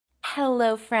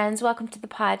Hello, friends. Welcome to the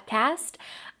podcast.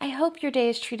 I hope your day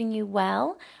is treating you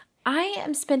well. I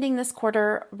am spending this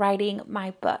quarter writing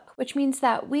my book, which means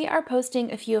that we are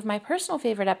posting a few of my personal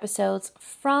favorite episodes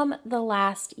from the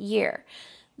last year.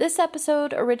 This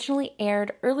episode originally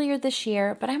aired earlier this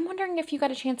year, but I'm wondering if you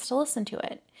got a chance to listen to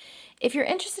it. If you're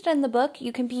interested in the book,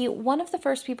 you can be one of the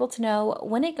first people to know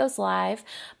when it goes live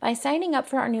by signing up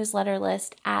for our newsletter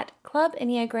list at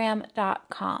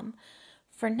clubenneagram.com.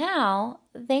 For now,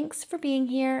 thanks for being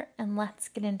here, and let's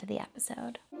get into the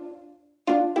episode.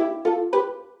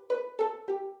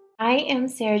 I am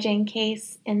Sarah Jane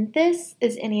Case, and this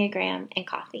is Enneagram and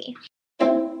Coffee.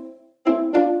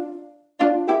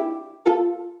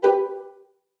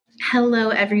 Hello,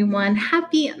 everyone.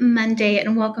 Happy Monday,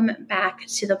 and welcome back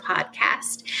to the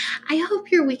podcast. I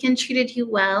hope your weekend treated you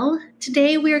well.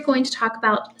 Today, we are going to talk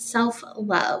about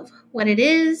self-love, what it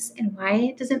is and why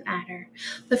it doesn't matter.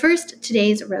 But first,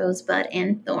 today's rosebud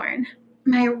and thorn.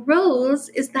 My rose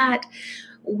is that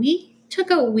we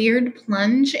took a weird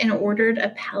plunge and ordered a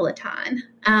Peloton,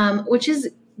 which is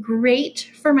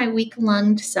great for my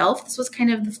weak-lunged self. This was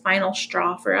kind of the final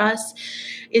straw for us,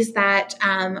 is that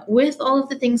with all of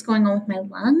the things going on with my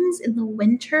lungs in the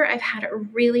winter, I've had a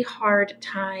really hard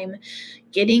time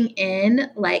getting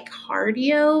in like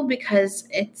cardio because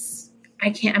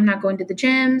I'm not going to the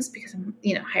gyms because I'm,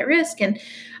 high risk. And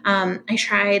I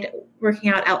tried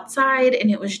working out outside and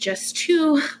it was just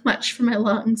too much for my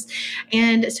lungs.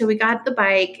 And so we got the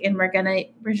bike and we're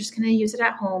just going to use it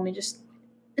at home and just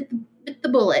bit the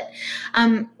bullet.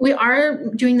 We are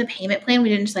doing the payment plan. We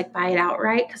didn't just buy it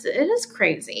outright because it is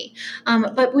crazy.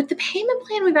 But with the payment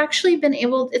plan, we've actually been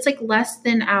it's less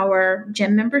than our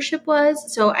gym membership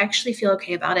was. So I actually feel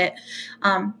okay about it.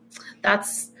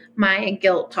 That's my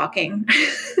guilt talking.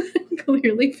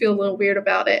 Clearly feel a little weird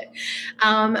about it.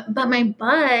 But my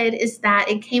bud is that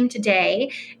it came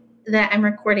today that I'm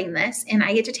recording this and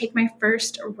I get to take my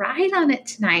first ride on it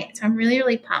tonight. So I'm really,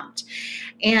 really pumped.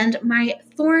 And my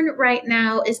thorn right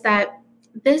now is that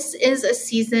this is a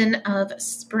season of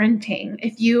sprinting.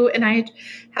 If you and I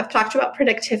have talked about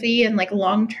productivity and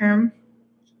long-term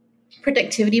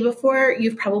productivity before,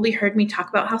 you've probably heard me talk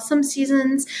about how some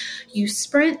seasons you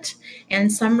sprint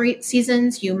and some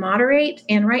seasons you moderate.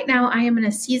 And right now I am in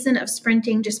a season of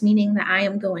sprinting, just meaning that I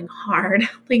am going hard.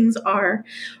 Things are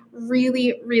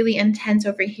really, really intense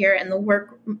over here in the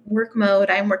work mode.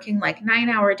 I'm working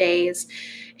 9-hour days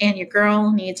and your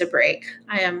girl needs a break.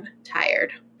 I am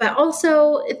tired, but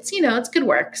also it's good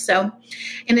work. So,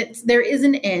 and there is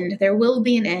an end. There will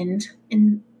be an end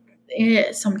in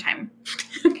sometime.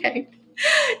 Okay.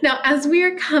 Now, as we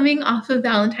are coming off of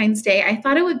Valentine's Day, I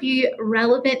thought it would be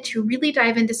relevant to really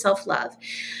dive into self-love.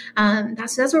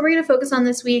 That's what we're going to focus on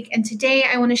this week. And today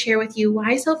I want to share with you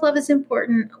why self-love is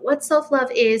important, what self-love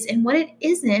is, and what it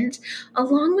isn't,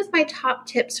 along with my top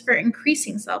tips for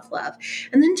increasing self-love.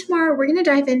 And then tomorrow we're going to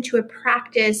dive into a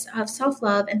practice of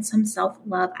self-love and some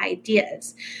self-love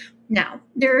ideas. Now,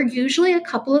 there are usually a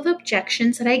couple of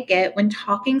objections that I get when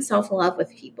talking self-love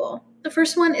with people. The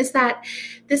first one is that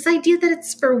this idea that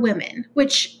it's for women,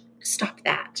 which stop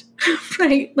that,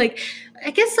 right?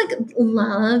 I guess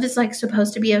love is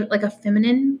supposed to be a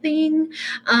feminine thing.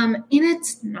 And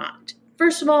it's not.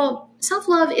 First of all,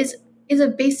 self-love is a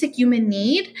basic human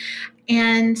need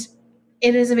and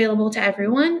it is available to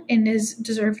everyone and is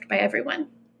deserved by everyone.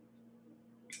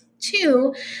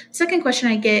 Two, the second question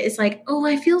I get is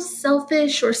I feel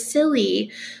selfish or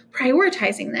silly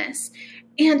prioritizing this.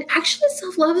 And actually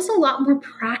self-love is a lot more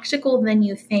practical than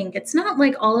you think. It's not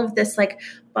all of this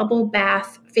bubble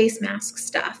bath face mask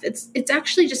stuff. It's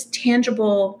actually just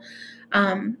tangible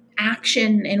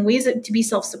action and ways to be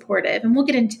self-supportive. And we'll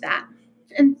get into that.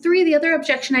 And three, the other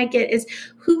objection I get is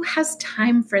who has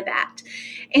time for that?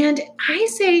 And I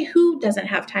say, who doesn't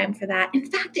have time for that? In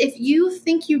fact, if you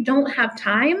think you don't have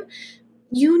time,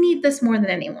 you need this more than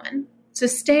anyone. So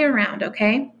stay around,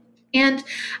 okay? And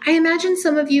I imagine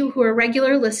some of you who are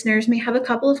regular listeners may have a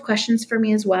couple of questions for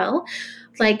me as well.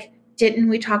 Didn't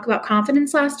we talk about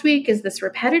confidence last week? Is this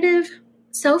repetitive?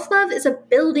 Self-love is a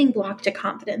building block to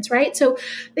confidence, right? So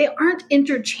they aren't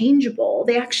interchangeable.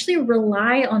 They actually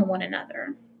rely on one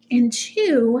another. And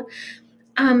two,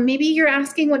 maybe you're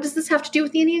asking, what does this have to do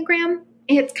with the Enneagram?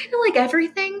 It's kind of like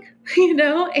everything,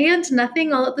 and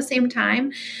nothing all at the same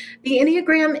time. The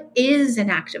Enneagram is an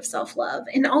act of self-love.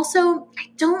 And also, I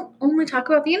don't only talk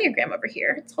about the Enneagram over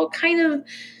here. It's all kind of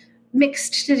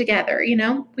mixed together,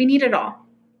 we need it all.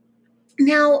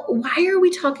 Now, why are we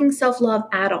talking self-love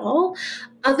at all,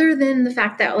 other than the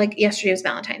fact that yesterday was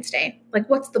Valentine's Day?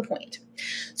 What's the point?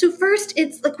 So first,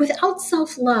 it's without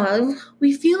self-love,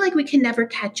 we feel like we can never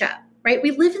catch up. right?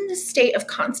 We live in this state of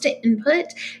constant input,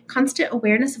 constant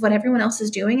awareness of what everyone else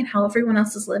is doing and how everyone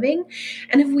else is living.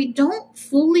 And if we don't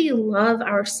fully love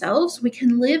ourselves, we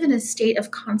can live in a state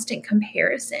of constant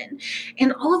comparison.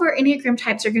 And all of our Enneagram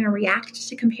types are going to react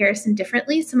to comparison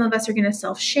differently. Some of us are going to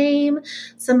self-shame.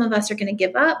 Some of us are going to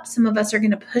give up. Some of us are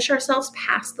going to push ourselves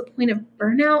past the point of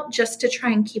burnout just to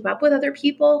try and keep up with other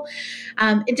people.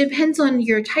 It depends on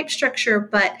your type structure,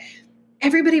 but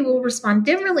everybody will respond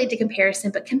differently to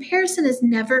comparison, but comparison is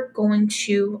never going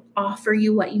to offer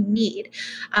you what you need.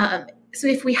 So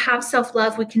if we have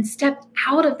self-love, we can step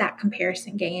out of that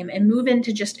comparison game and move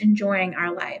into just enjoying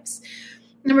our lives.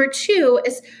 Number 2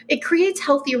 is it creates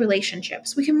healthy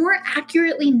relationships. We can more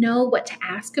accurately know what to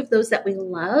ask of those that we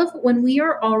love when we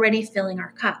are already filling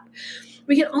our cup.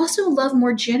 We can also love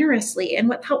more generously and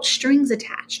without strings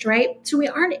attached, right? So we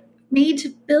aren't made to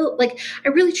build, I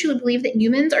really truly believe that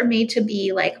humans are made to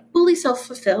be fully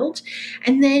self-fulfilled.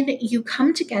 And then you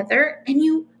come together and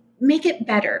you make it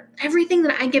better. Everything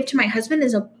that I give to my husband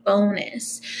is a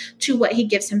bonus to what he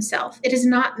gives himself. It is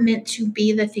not meant to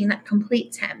be the thing that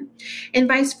completes him. And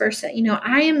vice versa.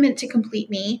 I am meant to complete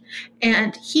me,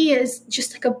 and he is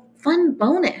just a fun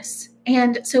bonus.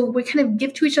 And so we kind of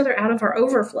give to each other out of our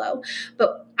overflow,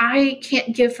 but I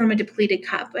can't give from a depleted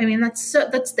cup. I mean, that's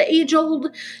the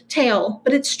age-old tale,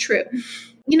 but it's true.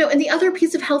 And the other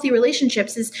piece of healthy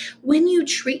relationships is when you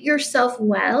treat yourself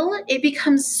well, it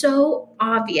becomes so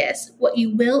obvious what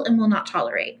you will and will not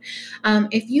tolerate.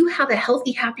 If you have a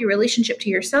healthy, happy relationship to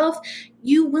yourself,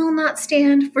 you will not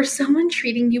stand for someone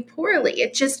treating you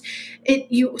poorly.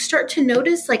 You start to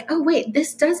notice oh, wait,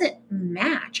 this doesn't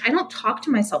match. I don't talk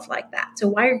to myself like that. So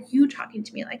why are you talking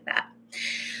to me like that?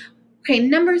 Okay,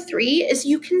 number 3 is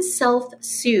you can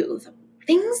self-soothe.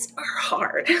 Things are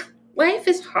hard. Life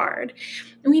is hard.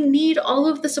 We need all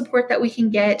of the support that we can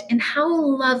get, and how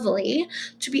lovely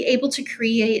to be able to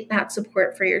create that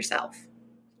support for yourself.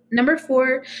 Number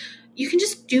 4, you can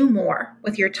just do more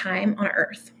with your time on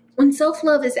earth. When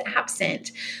self-love is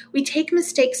absent, we take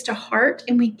mistakes to heart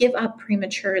and we give up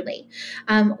prematurely.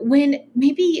 When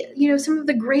maybe, some of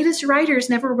the greatest writers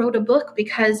never wrote a book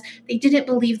because they didn't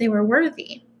believe they were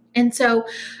worthy. And so,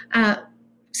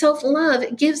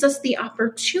 self-love gives us the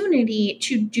opportunity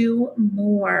to do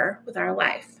more with our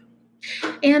life.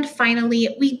 And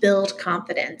finally, we build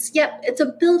confidence. Yep, it's a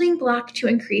building block to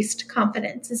increased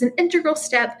confidence. It's an integral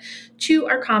step to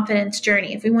our confidence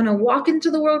journey. If we want to walk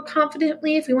into the world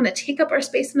confidently, if we want to take up our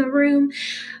space in the room,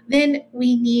 then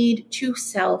we need to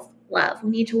self-love. We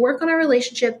need to work on our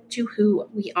relationship to who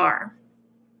we are.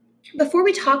 Before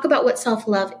we talk about what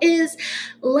self-love is,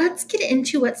 let's get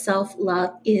into what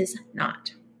self-love is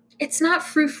not. It's not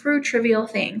frou-frou trivial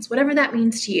things, whatever that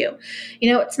means to you.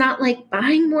 It's not like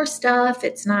buying more stuff.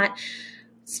 It's not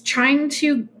trying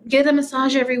to get a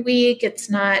massage every week. It's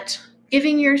not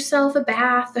giving yourself a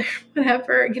bath or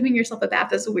whatever. Giving yourself a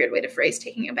bath is a weird way to phrase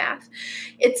taking a bath.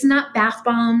 It's not bath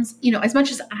bombs. As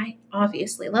much as I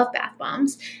obviously love bath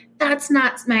bombs, that's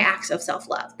not my acts of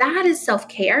self-love. That is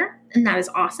self-care, and that is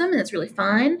awesome, and it's really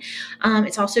fun.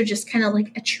 It's also just kind of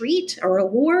like a treat, a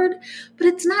reward, but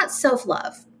it's not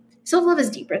self-love. Self-love is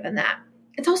deeper than that.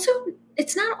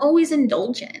 It's not always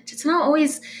indulgent.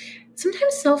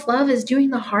 Sometimes self-love is doing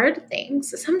the hard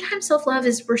things. Sometimes self-love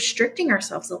is restricting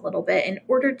ourselves a little bit in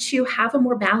order to have a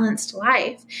more balanced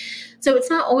life. So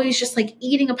it's not always just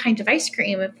eating a pint of ice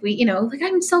cream. If we,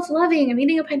 I'm self-loving, I'm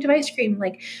eating a pint of ice cream,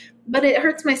 but it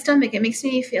hurts my stomach. It makes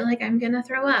me feel like I'm going to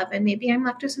throw up, and maybe I'm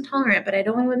lactose intolerant, but I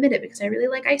don't want to admit it because I really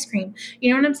like ice cream.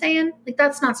 You know what I'm saying?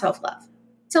 That's not self-love.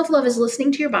 Self-love is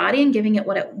listening to your body and giving it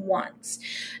what it wants,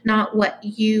 not what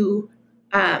you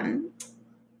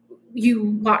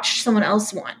watch someone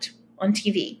else want on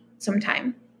TV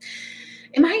sometime.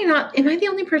 Am I the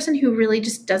only person who really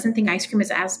just doesn't think ice cream is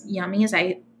as yummy as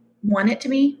I want it to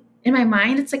be? In my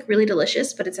mind, it's really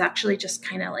delicious, but it's actually just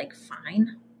kind of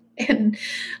fine. And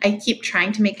I keep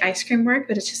trying to make ice cream work,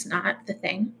 but it's just not the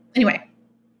thing. Anyway,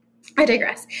 I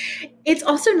digress. It's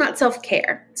also not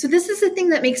self-care. So this is the thing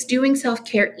that makes doing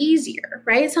self-care easier,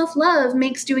 right? Self-love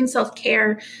makes doing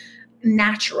self-care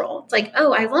natural. It's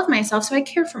oh, I love myself, so I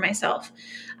care for myself.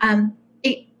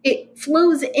 It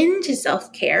flows into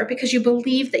self-care because you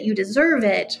believe that you deserve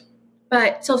it,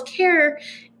 but self-care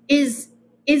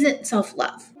isn't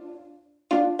self-love.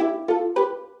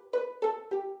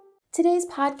 Today's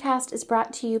podcast is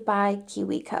brought to you by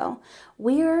KiwiCo.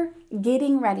 We're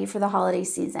getting ready for the holiday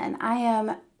season. I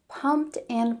am pumped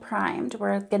and primed.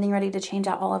 We're getting ready to change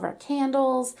out all of our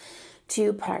candles,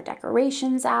 to put our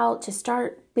decorations out, to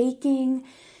start baking.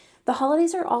 The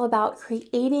holidays are all about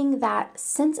creating that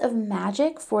sense of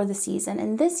magic for the season.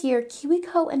 And this year,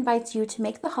 KiwiCo invites you to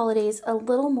make the holidays a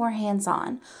little more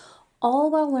hands-on,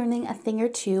 all while learning a thing or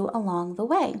two along the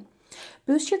way.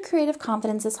 Boost your creative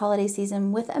confidence this holiday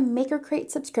season with a Maker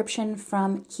Crate subscription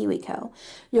from KiwiCo.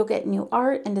 You'll get new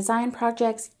art and design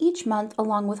projects each month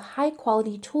along with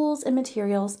high-quality tools and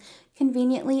materials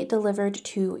conveniently delivered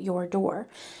to your door.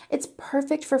 It's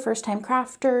perfect for first-time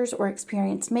crafters or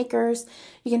experienced makers.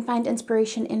 You can find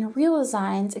inspiration in real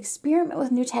designs, experiment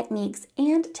with new techniques,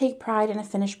 and take pride in a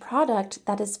finished product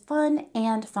that is fun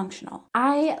and functional.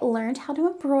 I learned how to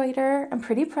embroider. I'm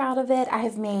pretty proud of it. I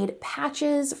have made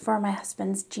patches for my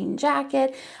husband's jean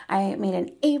jacket. I made an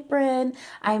apron.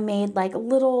 I made like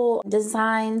little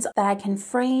designs that I can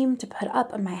frame to put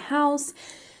up in my house.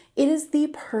 It is the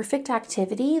perfect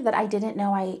activity that I didn't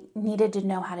know I needed to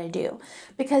know how to do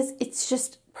because it's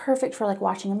just perfect for like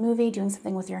watching a movie, doing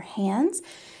something with your hands.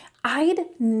 I'd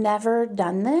never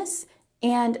done this,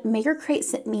 and Maker Crate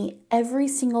sent me every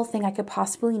single thing I could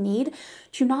possibly need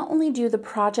to not only do the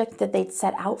project that they'd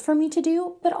set out for me to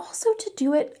do, but also to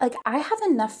do it. Like, I have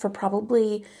enough for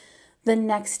probably the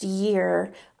next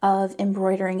year of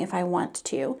embroidering if I want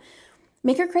to.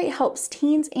 Maker Crate helps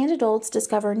teens and adults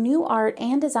discover new art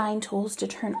and design tools to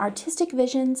turn artistic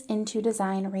visions into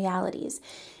design realities.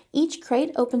 Each crate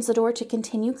opens the door to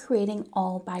continue creating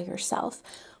all by yourself.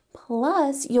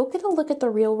 Plus, you'll get a look at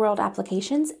the real-world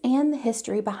applications and the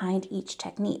history behind each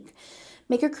technique.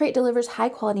 Maker Crate delivers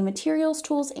high-quality materials,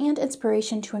 tools, and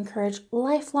inspiration to encourage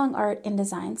lifelong art and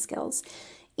design skills.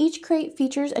 Each crate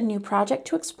features a new project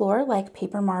to explore, like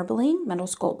paper marbling, metal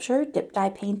sculpture, dip dye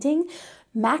painting,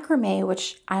 macrame,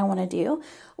 which I want to do,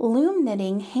 loom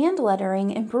knitting, hand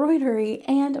lettering, embroidery,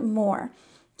 and more.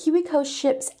 KiwiCo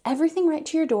ships everything right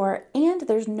to your door, and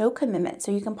there's no commitment,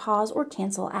 so you can pause or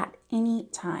cancel at any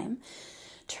time.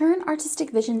 Turn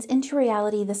artistic visions into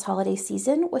reality this holiday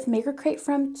season with Maker Crate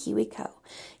from KiwiCo.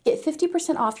 Get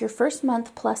 50% off your first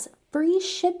month plus free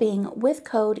shipping with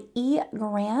code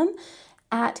EGRAM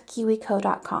at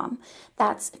kiwico.com.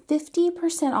 That's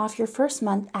 50% off your first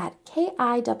month at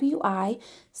kiwico.com,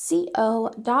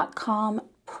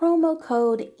 promo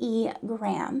code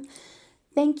EGRAM.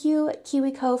 Thank you,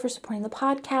 KiwiCo, for supporting the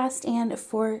podcast and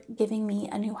for giving me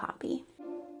a new hobby.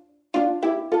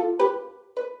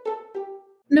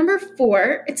 Number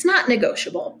 4, it's not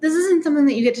negotiable. This isn't something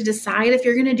that you get to decide if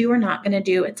you're going to do or not going to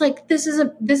do. It's like, this is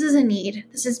a need.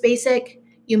 This is basic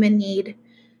human need.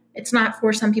 It's not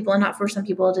for some people and not for some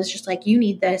people. It's just like, you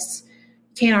need this.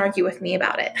 You can't argue with me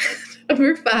about it.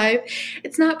 Number 5,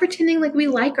 it's not pretending like we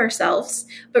like ourselves,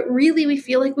 but really we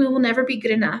feel like we will never be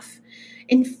good enough.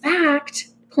 In fact,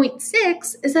 point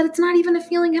 6 is that it's not even a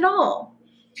feeling at all.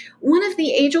 One of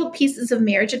the age-old pieces of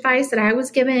marriage advice that I was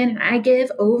given and I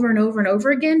give over and over and over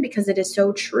again because it is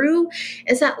so true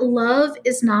is that love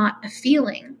is not a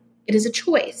feeling. It is a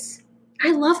choice.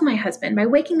 I love my husband by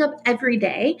waking up every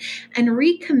day and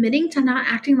recommitting to not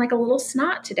acting like a little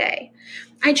snot today.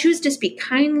 I choose to speak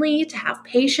kindly, to have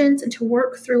patience, and to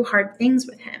work through hard things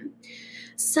with him.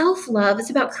 Self-love is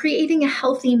about creating a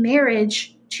healthy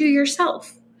marriage to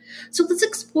yourself. So let's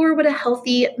explore what a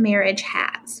healthy marriage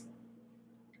has.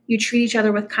 You treat each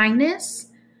other with kindness,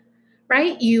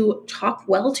 right? You talk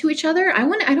well to each other. I don't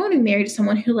want to be married to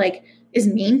someone who is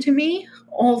mean to me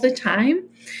all the time.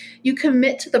 You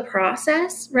commit to the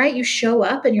process, right? You show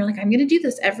up and you're like, I'm going to do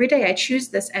this every day. I choose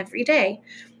this every day.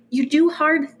 You do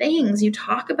hard things. You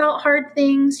talk about hard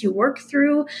things. You work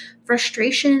through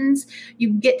frustrations.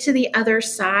 You get to the other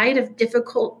side of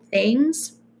difficult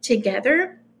things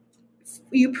together.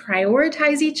 You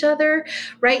prioritize each other,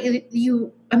 right?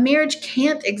 A marriage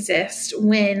can't exist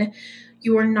when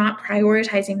you are not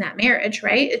prioritizing that marriage,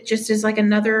 right? It just is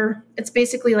it's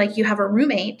basically like you have a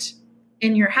roommate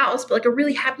in your house, but like a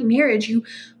really happy marriage,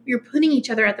 you're putting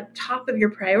each other at the top of your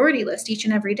priority list each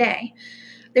and every day.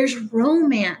 There's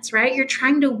romance, right? You're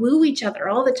trying to woo each other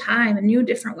all the time in new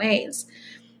different ways.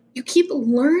 You keep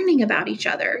learning about each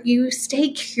other. You stay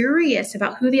curious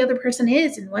about who the other person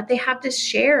is and what they have to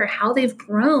share, how they've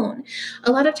grown.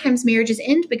 A lot of times marriages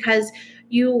end because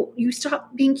you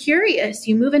stop being curious.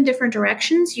 You move in different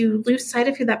directions. You lose sight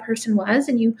of who that person was,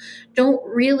 and you don't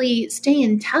really stay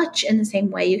in touch in the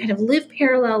same way. You kind of live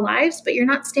parallel lives, but you're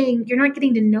not getting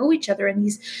to know each other in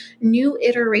these new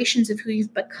iterations of who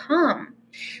you've become.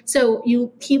 So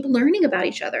you keep learning about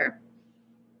each other.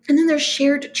 And then there's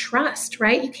shared trust,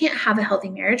 right? You can't have a healthy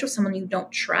marriage with someone you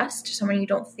don't trust, someone you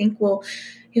don't think who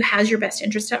has your best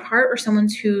interest at heart, or someone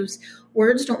whose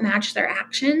words don't match their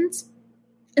actions.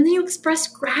 And then you express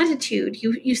gratitude.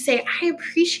 You say, I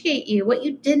appreciate you. What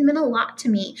you did meant a lot to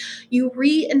me. You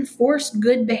reinforce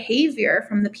good behavior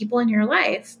from the people in your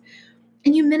life.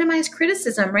 And you minimize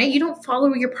criticism, right? You don't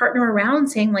follow your partner around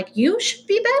saying like, you should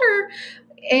be better.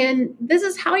 And this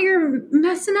is how you're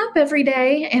messing up every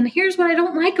day. And here's what I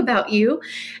don't like about you.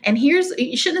 And you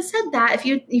shouldn't have said that.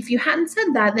 If you hadn't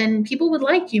said that, then people would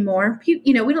like you more.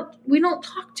 We don't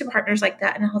talk to partners like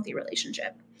that in a healthy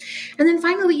relationship. And then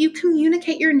finally, you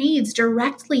communicate your needs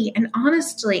directly and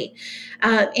honestly.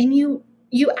 And you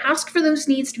ask for those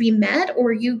needs to be met,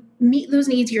 or you meet those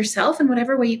needs yourself in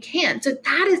whatever way you can. So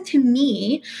that is, to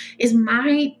me, is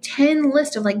my 10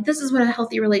 list of like, this is what a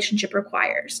healthy relationship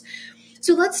requires.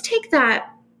 So let's take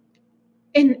that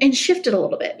and shift it a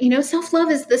little bit. Self-love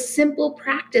is the simple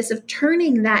practice of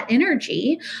turning that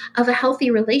energy of a healthy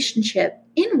relationship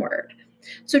inward.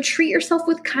 So treat yourself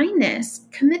with kindness.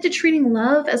 Commit to treating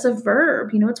love as a verb.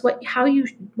 It's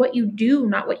what you do,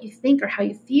 not what you think or how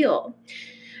you feel.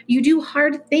 You do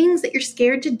hard things that you're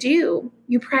scared to do.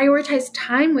 You prioritize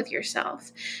time with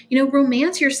yourself.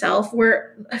 Romance yourself,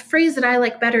 where a phrase that I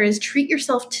like better is treat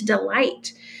yourself to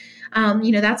delight.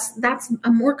 That's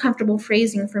a more comfortable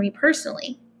phrasing for me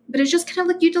personally, but it's just kind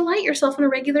of like you delight yourself on a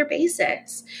regular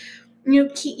basis. You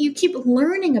keep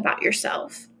learning about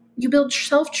yourself. You build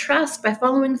self-trust by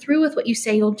following through with what you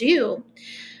say you'll do.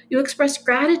 You express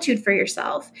gratitude for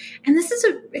yourself. And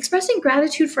expressing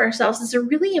gratitude for ourselves is a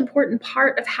really important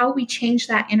part of how we change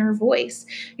that inner voice.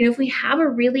 If we have a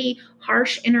really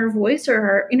harsh inner voice, or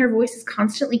our inner voice is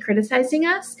constantly criticizing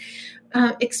us,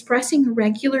 expressing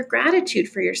regular gratitude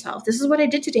for yourself. This is what I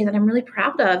did today that I'm really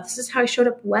proud of. This is how I showed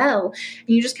up well.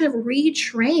 And you just kind of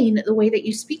retrain the way that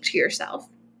you speak to yourself.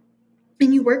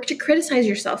 And you work to criticize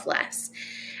yourself less.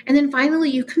 And then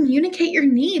finally, you communicate your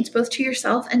needs both to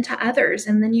yourself and to others.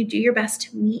 And then you do your best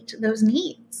to meet those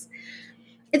needs.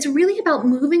 It's really about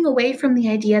moving away from the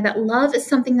idea that love is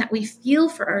something that we feel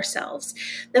for ourselves,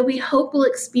 that we hope we'll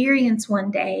experience one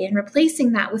day, and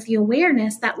replacing that with the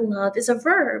awareness that love is a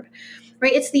verb,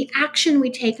 right? It's the action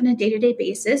we take on a day-to-day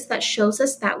basis that shows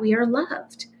us that we are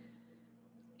loved.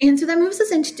 And so that moves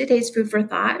us into today's food for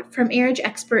thought from marriage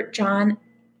expert John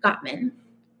Gottman.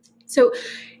 So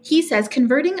he says,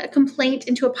 converting a complaint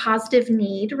into a positive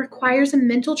need requires a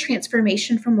mental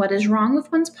transformation from what is wrong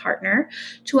with one's partner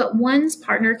to what one's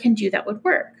partner can do that would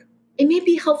work. It may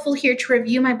be helpful here to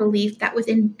review my belief that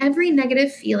within every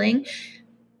negative feeling,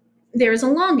 there is a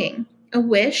longing, a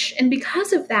wish, and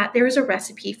because of that, there is a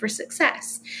recipe for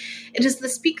success. It is the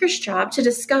speaker's job to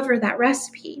discover that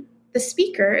recipe. The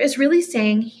speaker is really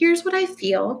saying, here's what I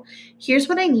feel, here's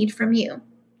what I need from you.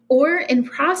 Or in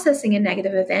processing a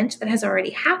negative event that has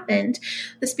already happened,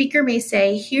 the speaker may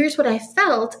say, here's what I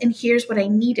felt and here's what I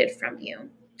needed from you.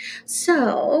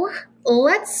 So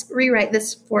let's rewrite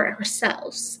this for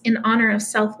ourselves in honor of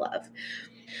self-love.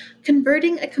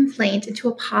 Converting a complaint into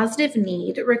a positive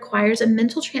need requires a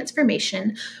mental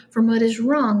transformation from what is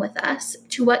wrong with us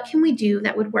to what can we do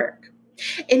that would work.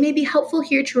 It may be helpful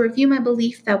here to review my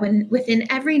belief that within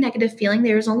every negative feeling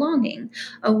there is a longing,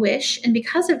 a wish, and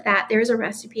because of that, there is a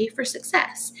recipe for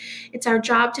success. It's our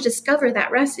job to discover that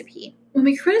recipe. When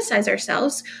we criticize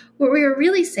ourselves, what we are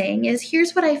really saying is,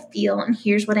 here's what I feel and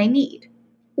here's what I need.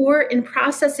 Or in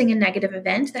processing a negative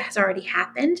event that has already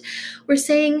happened, we're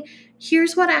saying,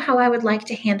 here's how I would like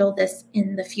to handle this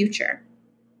in the future.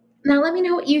 Now, let me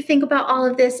know what you think about all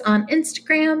of this on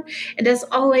Instagram. And as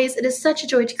always, it is such a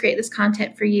joy to create this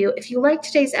content for you. If you liked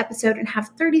today's episode and have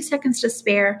 30 seconds to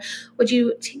spare, would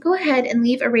you go ahead and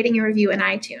leave a rating and review in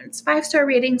iTunes? 5-star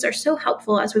ratings are so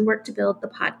helpful as we work to build the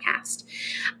podcast.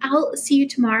 I'll see you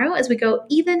tomorrow as we go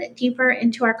even deeper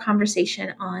into our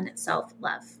conversation on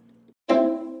self-love.